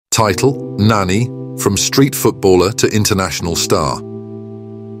title, Nani, from street footballer to international star.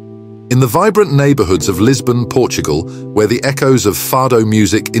 In the vibrant neighborhoods of Lisbon, Portugal, where the echoes of fado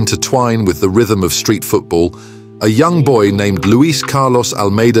music intertwine with the rhythm of street football, a young boy named Luis Carlos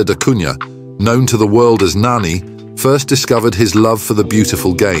Almeida da Cunha, known to the world as Nani, first discovered his love for the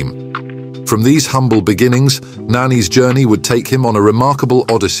beautiful game. From these humble beginnings, Nani's journey would take him on a remarkable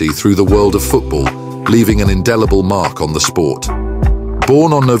odyssey through the world of football, leaving an indelible mark on the sport.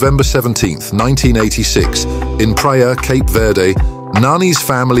 Born on November 17, 1986, in Praia, Cape Verde, Nani's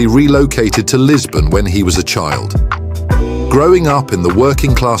family relocated to Lisbon when he was a child. Growing up in the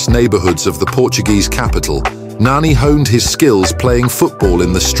working-class neighborhoods of the Portuguese capital, Nani honed his skills playing football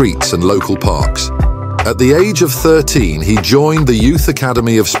in the streets and local parks. At the age of 13, he joined the Youth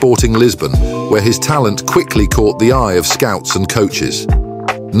Academy of Sporting Lisbon, where his talent quickly caught the eye of scouts and coaches.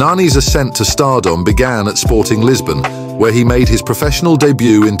 Nani's ascent to stardom began at Sporting Lisbon, where he made his professional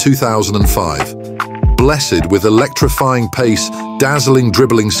debut in 2005. Blessed with electrifying pace, dazzling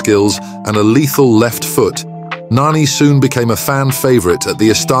dribbling skills, and a lethal left foot, Nani soon became a fan favorite at the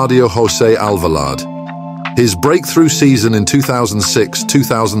Estadio José Alvalade. His breakthrough season in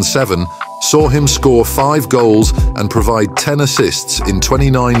 2006-2007 saw him score 5 goals and provide 10 assists in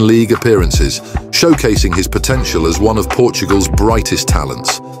 29 league appearances, showcasing his potential as one of Portugal's brightest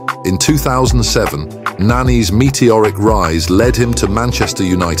talents. In 2007, Nani's meteoric rise led him to Manchester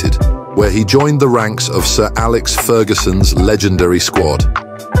United, where he joined the ranks of Sir Alex Ferguson's legendary squad.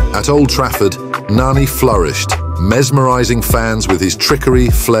 At Old Trafford, Nani flourished, mesmerizing fans with his trickery,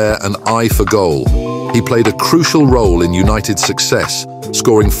 flair, and eye for goal. He played a crucial role in United's success,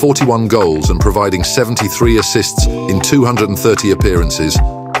 scoring 41 goals and providing 73 assists in 230 appearances,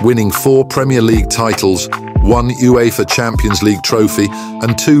 winning 4 Premier League titles, 1 UEFA Champions League trophy,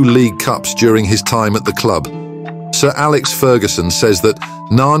 and 2 League Cups during his time at the club. Sir Alex Ferguson says that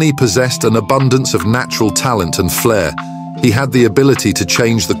Nani possessed an abundance of natural talent and flair. He had the ability to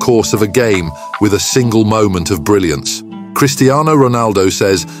change the course of a game with a single moment of brilliance. Cristiano Ronaldo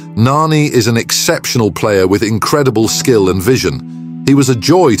says, Nani is an exceptional player with incredible skill and vision. He was a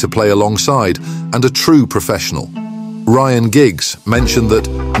joy to play alongside and a true professional. Ryan Giggs mentioned that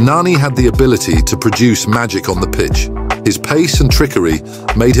Nani had the ability to produce magic on the pitch. His pace and trickery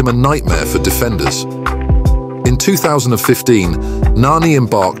made him a nightmare for defenders. In 2015, Nani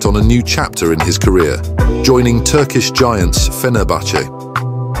embarked on a new chapter in his career, joining Turkish giants Fenerbahce.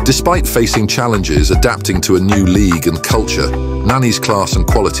 Despite facing challenges adapting to a new league and culture, Nani's class and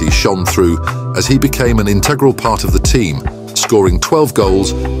quality shone through as he became an integral part of the team, scoring 12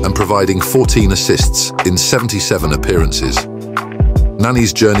 goals and providing 14 assists in 77 appearances.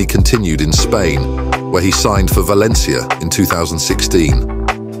 Nani's journey continued in Spain, where he signed for Valencia in 2016.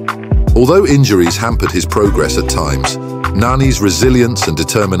 Although injuries hampered his progress at times, Nani's resilience and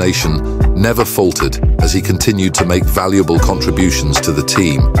determination never faltered as he continued to make valuable contributions to the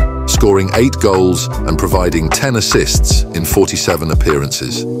team, scoring 8 goals and providing 10 assists in 47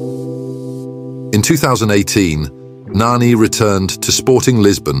 appearances. In 2018, Nani returned to Sporting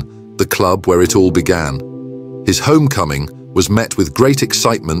Lisbon, the club where it all began. His homecoming was met with great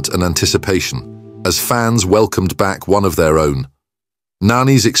excitement and anticipation, as fans welcomed back one of their own.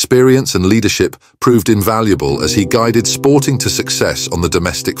 Nani's experience and leadership proved invaluable as he guided Sporting to success on the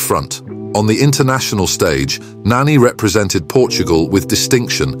domestic front. On the international stage, Nani represented Portugal with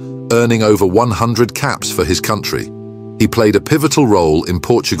distinction, earning over 100 caps for his country. He played a pivotal role in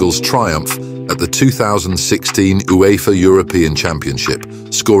Portugal's triumph at the 2016 UEFA European Championship,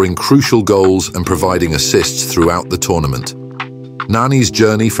 scoring crucial goals and providing assists throughout the tournament. Nani's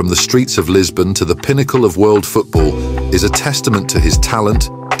journey from the streets of Lisbon to the pinnacle of world football is a testament to his talent,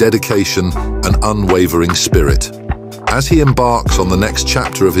 dedication, and unwavering spirit. As he embarks on the next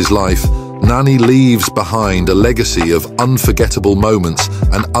chapter of his life, Nani leaves behind a legacy of unforgettable moments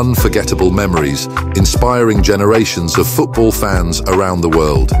and unforgettable memories, inspiring generations of football fans around the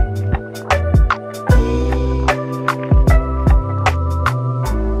world.